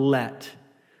word let.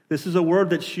 This is a word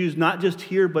that's used not just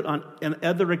here, but on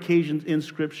other occasions in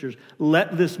Scriptures.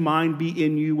 Let this mind be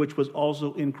in you, which was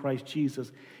also in Christ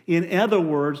Jesus. In other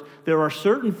words, there are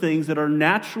certain things that are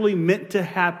naturally meant to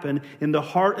happen in the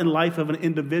heart and life of an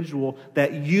individual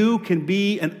that you can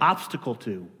be an obstacle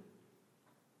to.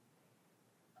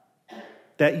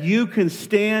 That you can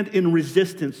stand in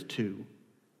resistance to.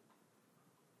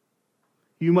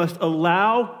 You must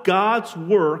allow God's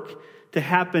work to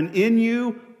happen in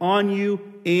you, on you,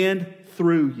 and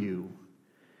through you.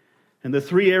 And the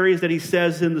 3 areas that he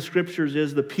says in the Scriptures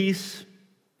is the peace.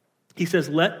 He says,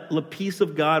 let the peace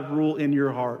of God rule in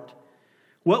your heart.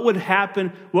 What would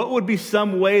happen? What would be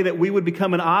some way that we would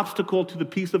become an obstacle to the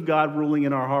peace of God ruling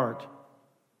in our heart?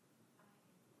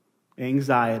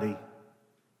 Anxiety.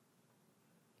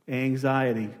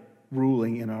 Anxiety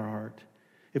ruling in our heart.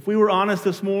 If we were honest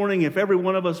this morning, if every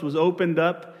one of us was opened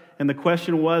up and the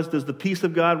question was, does the peace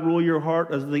of God rule your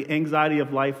heart? Does the anxiety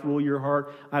of life rule your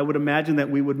heart? I would imagine that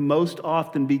we would most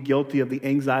often be guilty of the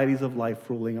anxieties of life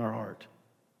ruling our heart.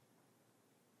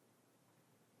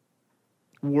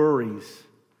 Worries,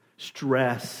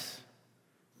 stress,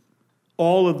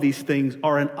 all of these things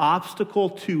are an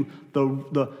obstacle to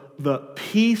the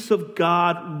peace of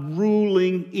God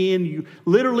ruling in you.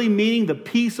 Literally meaning the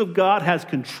peace of God has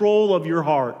control of your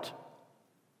heart.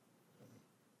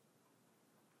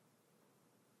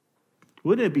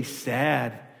 Wouldn't it be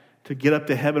sad to get up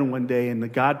to heaven one day and the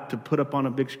God to put up on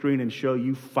a big screen and show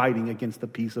you fighting against the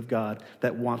peace of God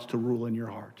that wants to rule in your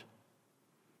heart?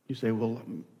 You say, well,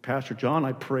 Pastor John,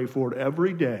 I pray for it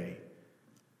every day.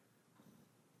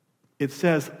 It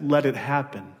says, let it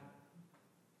happen.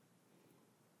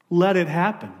 Let it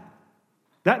happen.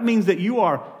 That means that you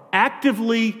are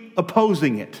actively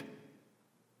opposing it.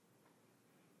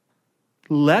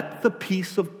 Let the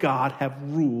peace of God have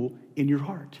rule in your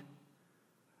heart.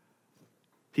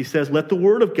 He says, let the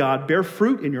word of God bear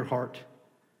fruit in your heart.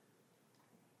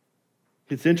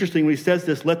 It's interesting when he says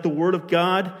this, let the word of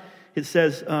God, it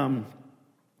says,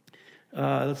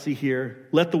 let's see here,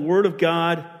 let the word of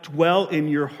God dwell in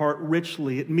your heart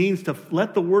richly. It means to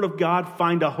let the word of God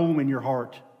find a home in your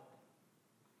heart.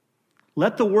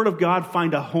 Let the word of God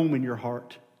find a home in your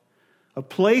heart. A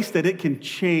place that it can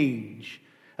change.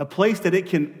 A place that it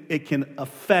can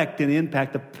affect and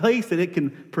impact, a place that it can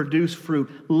produce fruit.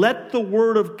 Let the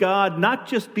word of God not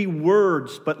just be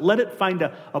words, but let it find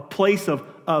a place of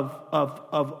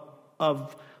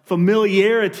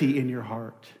familiarity in your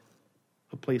heart,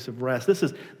 a place of rest. This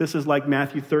is like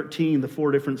Matthew 13, the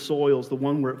 4 different soils, the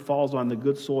one where it falls on the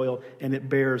good soil and it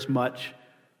bears much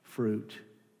fruit.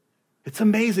 It's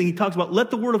amazing. He talks about let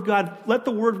the word of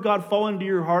God fall into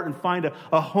your heart and find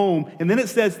a home. And then it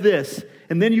says this,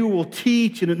 and then you will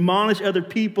teach and admonish other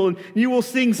people, and you will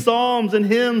sing psalms and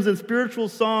hymns and spiritual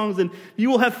songs, and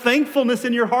you will have thankfulness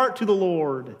in your heart to the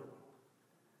Lord.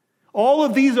 All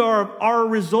of these are a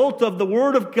result of the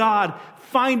word of God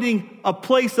finding a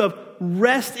place of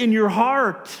rest in your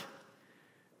heart.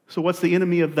 So what's the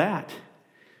enemy of that?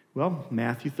 Well,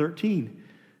 Matthew 13,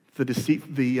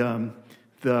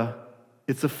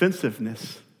 it's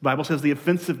offensive-ness. The Bible says the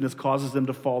offensiveness causes them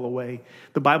to fall away.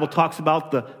 The Bible talks about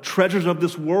the treasures of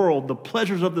this world, the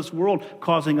pleasures of this world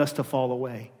causing us to fall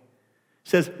away. It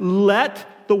says,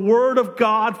 let the word of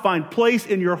God find place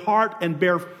in your heart and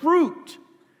bear fruit.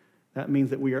 That means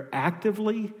that we are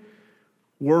actively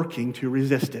working to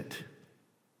resist it.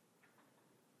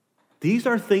 These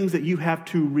are things that you have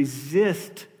to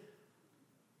resist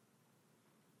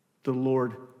the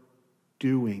Lord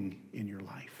doing in your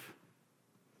life.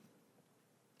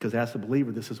 Because as a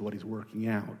believer, this is what he's working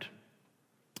out.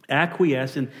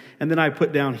 Acquiesce, and then I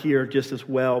put down here just as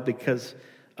well because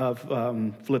of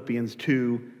Philippians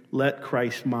 2, let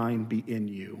Christ's mind be in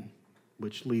you,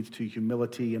 which leads to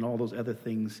humility and all those other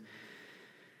things.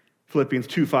 Philippians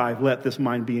 2:5, let this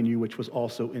mind be in you, which was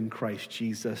also in Christ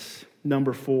Jesus.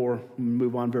 Number 4,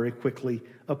 move on very quickly,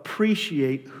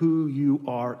 appreciate who you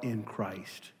are in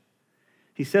Christ.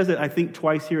 He says it, I think,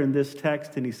 twice here in this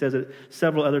text, and he says it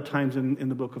several other times in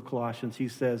the book of Colossians. He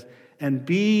says, and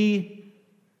be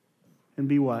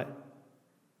what?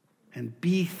 And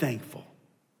be thankful.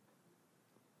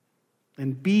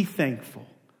 And be thankful.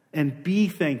 And be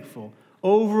thankful.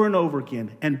 Over and over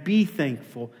again. And be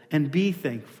thankful. And be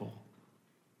thankful.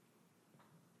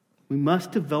 We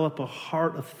must develop a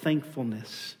heart of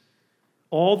thankfulness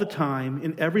all the time,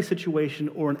 in every situation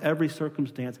or in every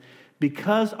circumstance,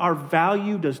 because our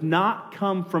value does not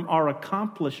come from our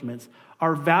accomplishments.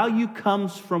 Our value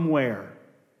comes from where?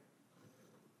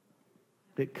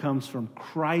 It comes from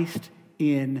Christ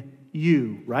in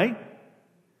you, right?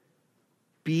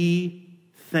 Be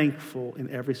thankful in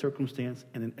every circumstance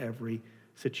and in every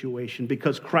situation,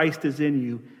 because Christ is in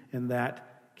you, and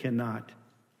that cannot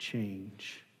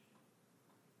change.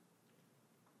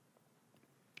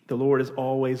 The Lord is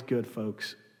always good,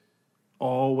 folks.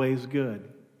 Always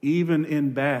good. Even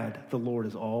in bad, the Lord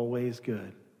is always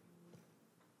good.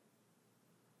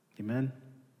 Amen?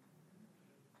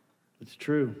 It's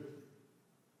true.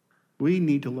 We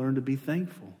need to learn to be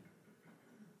thankful.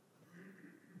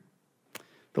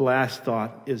 The last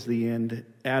thought is the end,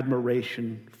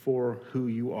 admiration for who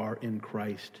you are in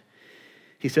Christ.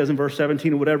 He says in verse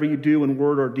 17, whatever you do in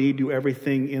word or deed, do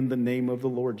everything in the name of the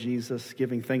Lord Jesus,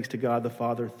 giving thanks to God the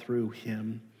Father through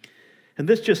him. And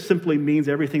this just simply means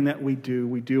everything that we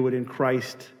do it in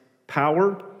Christ's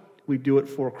power. We do it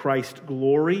for Christ's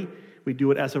glory. We do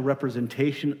it as a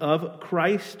representation of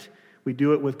Christ. We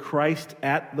do it with Christ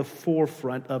at the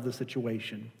forefront of the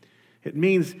situation. It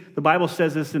means, the Bible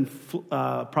says this in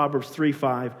Proverbs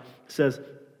 3:5, says,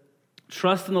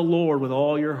 trust in the Lord with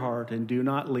all your heart and do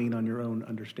not lean on your own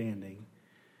understanding.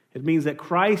 It means that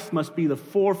Christ must be the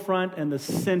forefront and the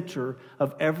center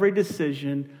of every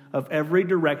decision, of every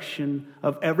direction,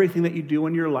 of everything that you do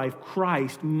in your life.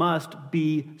 Christ must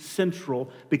be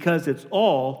central because it's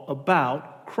all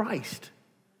about Christ.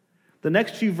 The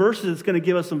next few verses, it's going to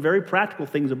give us some very practical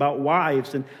things about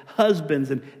wives and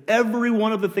husbands and every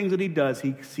one of the things that he does.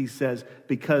 He says,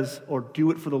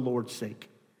 do it for the Lord's sake.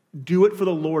 Do it for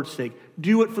the Lord's sake.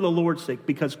 Do it for the Lord's sake,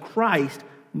 because Christ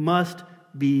must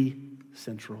be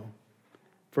central.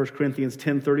 1 Corinthians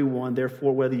 10:31,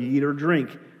 therefore, whether you eat or drink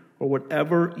or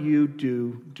whatever you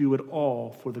do, do it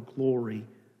all for the glory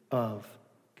of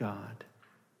God.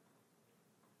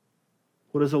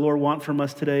 What does the Lord want from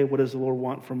us today? What does the Lord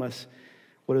want from us?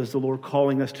 What is the Lord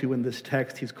calling us to in this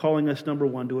text? He's calling us, number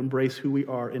one, to embrace who we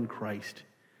are in Christ.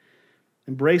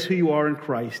 Embrace who you are in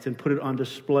Christ and put it on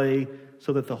display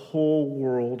so that the whole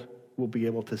world will be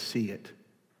able to see it.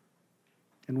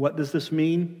 And what does this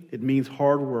mean? It means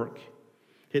hard work.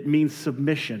 It means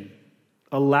submission,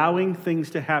 allowing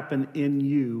things to happen in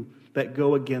you that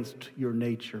go against your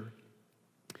nature.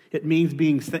 It means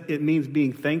being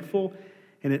thankful,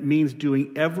 and it means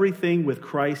doing everything with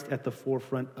Christ at the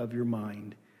forefront of your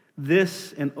mind.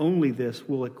 This and only this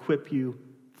will equip you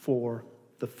for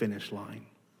the finish line.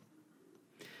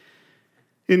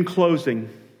 In closing,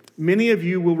 many of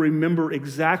you will remember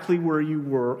exactly where you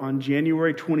were on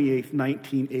January 28th,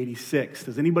 1986.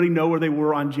 Does anybody know where they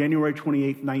were on January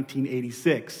 28th,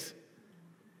 1986?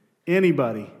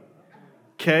 Anybody?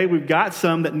 Okay, we've got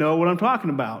some that know what I'm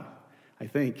talking about, I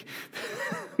think.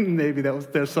 Maybe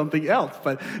there's something else,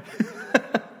 but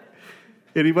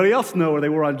anybody else know where they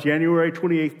were on January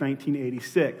 28th,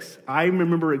 1986? I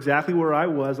remember exactly where I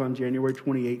was on January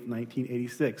 28th,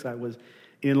 1986. I was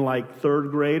in like third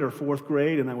grade or fourth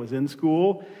grade, and I was in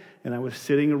school, and I was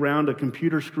sitting around a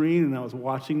computer screen, and I was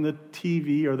watching the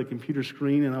TV or the computer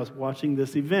screen, and I was watching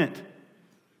this event.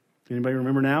 Anybody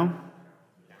remember now?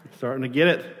 Starting to get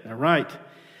it. All right.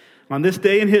 On this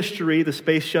day in history, the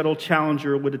Space Shuttle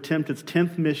Challenger would attempt its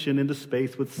 10th mission into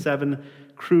space with 7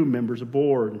 crew members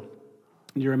aboard.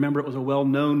 You remember it was a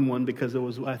well-known one because there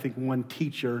was, I think, one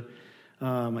teacher.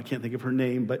 I can't think of her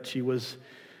name, but she was,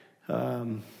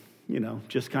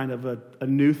 just kind of a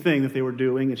new thing that they were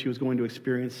doing, and she was going to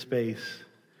experience space.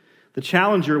 The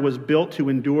Challenger was built to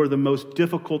endure the most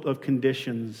difficult of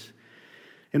conditions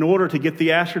in order to get the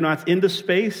astronauts into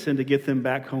space and to get them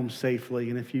back home safely.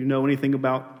 And if you know anything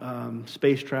about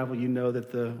space travel, you know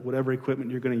that whatever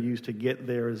equipment you're going to use to get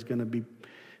there is going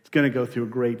to go through a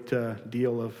great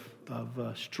deal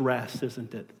of stress,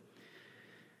 isn't it?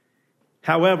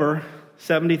 However,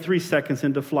 73 seconds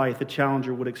into flight, the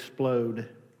Challenger would explode.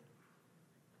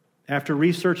 After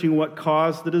researching what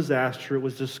caused the disaster, it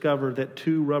was discovered that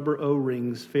 2 rubber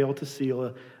O-rings failed to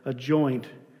seal a joint,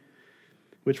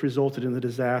 which resulted in the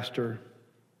disaster.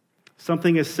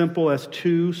 Something as simple as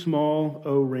 2 small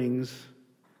O-rings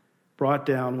brought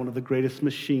down one of the greatest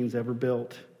machines ever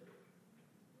built.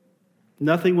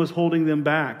 Nothing was holding them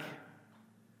back.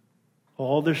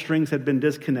 All their strings had been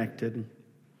disconnected,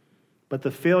 but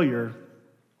the failure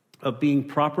of being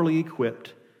properly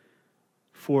equipped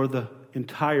for the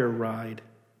entire ride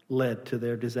led to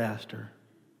their disaster.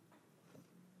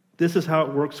 This is how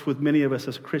it works with many of us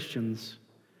as Christians.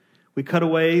 We cut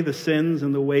away the sins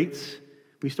and the weights.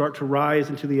 We start to rise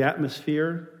into the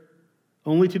atmosphere,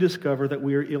 only to discover that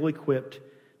we are ill-equipped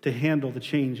to handle the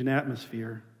change in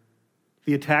atmosphere.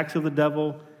 The attacks of the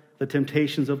devil, the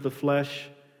temptations of the flesh,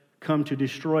 come to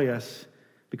destroy us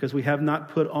because we have not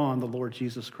put on the Lord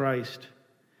Jesus Christ.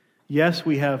 Yes,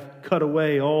 we have cut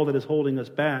away all that is holding us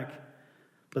back,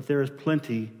 but there is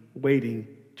plenty waiting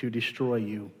to destroy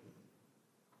you.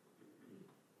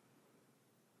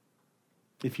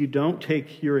 If you don't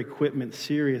take your equipment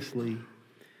seriously,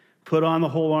 put on the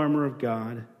whole armor of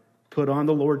God, put on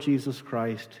the Lord Jesus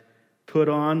Christ, put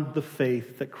on the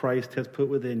faith that Christ has put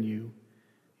within you,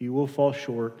 you will fall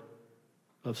short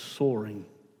of soaring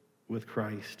with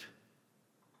Christ.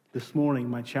 This morning,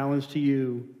 my challenge to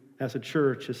you as a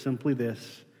church is simply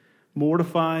this: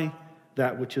 mortify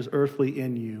that which is earthly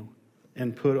in you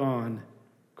and put on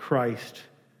Christ,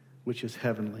 which is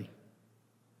heavenly,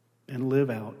 and live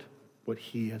out what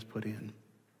he has put in.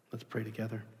 Let's pray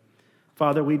together.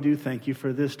 Father, we do thank you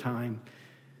for this time.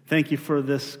 Thank you for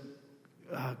this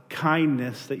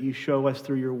kindness that you show us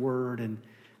through your word and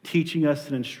teaching us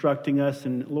and instructing us,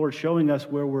 and Lord, showing us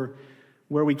where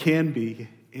we can be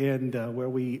and where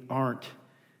we aren't,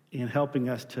 and helping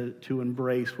us to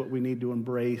embrace what we need to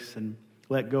embrace and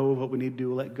let go of what we need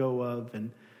to let go of,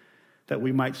 and that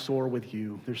we might soar with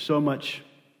you. There's so much,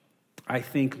 I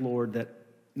think, Lord, that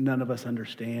none of us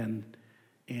understand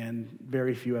and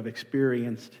very few have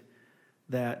experienced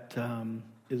that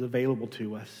is available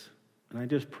to us. And I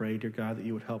just pray, dear God, that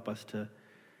you would help us to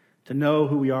know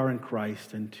who we are in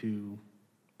Christ and to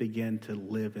begin to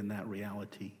live in that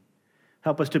reality.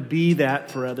 Help us to be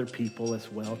that for other people as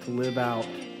well, to live out,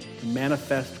 to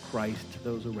manifest Christ to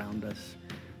those around us,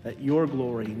 that your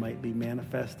glory might be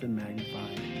manifest and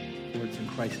magnified. For it's in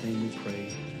Christ's name we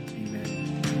pray. Amen.